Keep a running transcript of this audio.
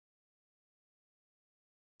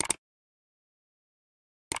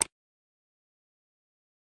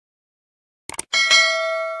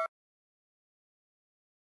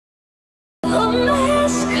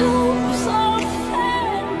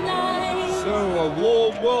So, a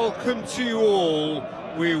warm welcome to you all.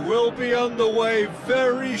 We will be underway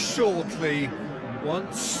very shortly,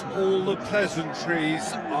 once all the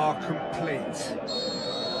pleasantries are complete.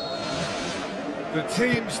 The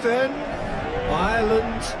teams then,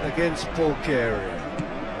 Ireland against Bulgaria.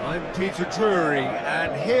 I'm Peter Drury,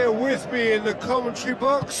 and here with me in the commentary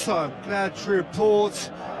box, I'm glad to report,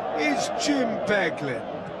 is Jim Beglin.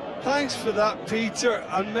 Thanks for that, Peter,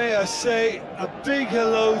 and may I say a big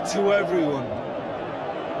hello to everyone.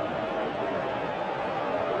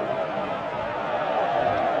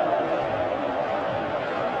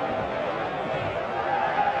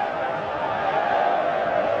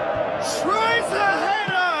 Tries a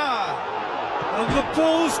header! And the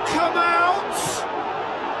ball's come out!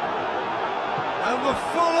 And the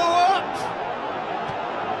follow-up!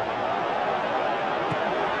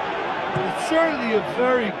 It's certainly a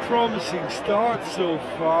very promising start so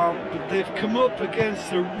far, but they've come up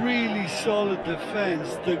against a really solid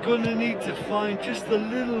defence. They're going to need to find just a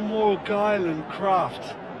little more guile and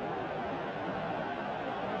craft.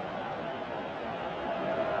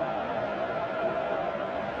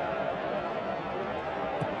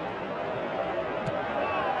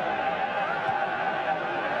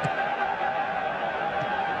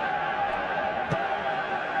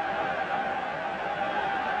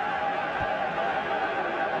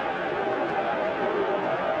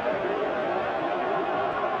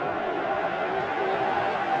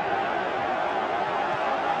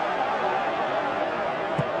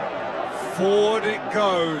 Forward it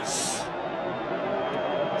goes.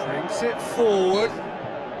 Brings it forward.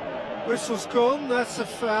 Whistle's gone, that's a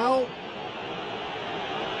foul.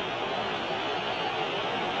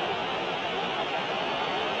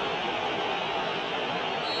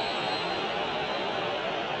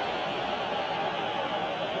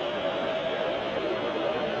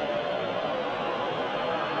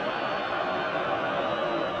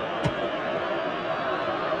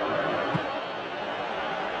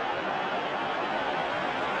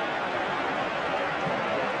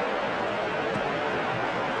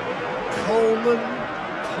 Coleman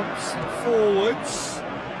pumps it forwards.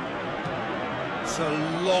 It's a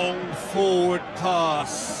long forward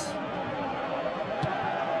pass.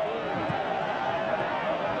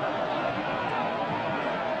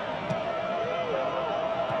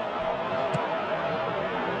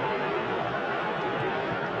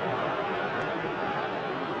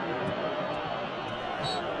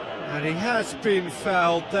 And he has been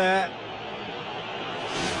fouled there.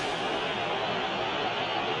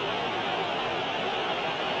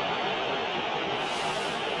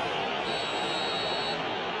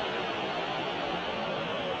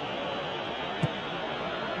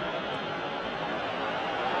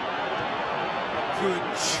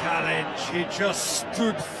 Good challenge, he just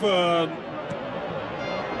stood firm.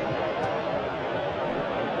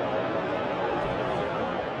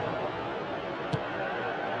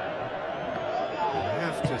 I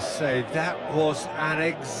have to say, that was an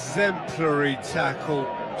exemplary tackle.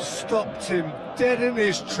 Stopped him dead in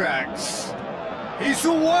his tracks. He's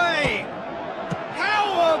away! How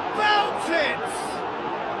about it?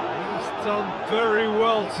 He's done very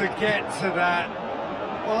well to get to that.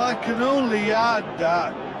 Well, I can only add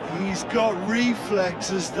that he's got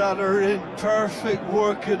reflexes that are in perfect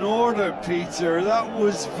working order, Peter. That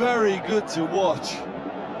was very good to watch.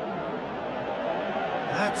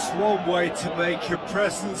 That's one way to make your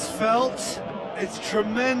presence felt. It's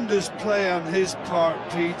tremendous play on his part,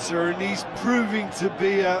 Peter, and he's proving to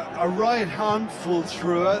be a right handful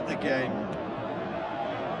throughout the game.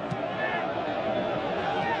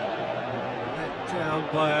 Let down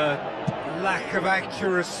by a lack of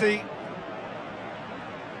accuracy.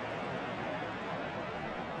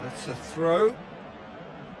 That's a throw.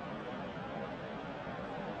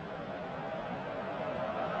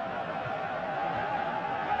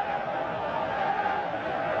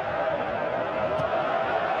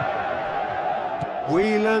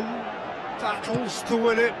 Whelan battles to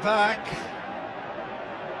win it back.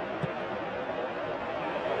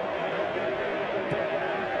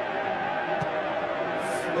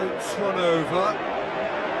 Floats one over.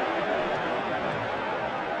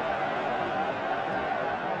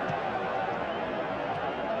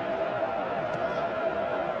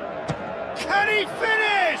 Can he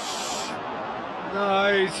finish?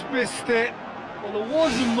 No, he's missed it. Well, there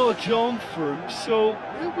wasn't much on for him, so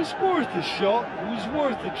it was worth a shot. It was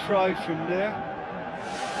worth a try from there.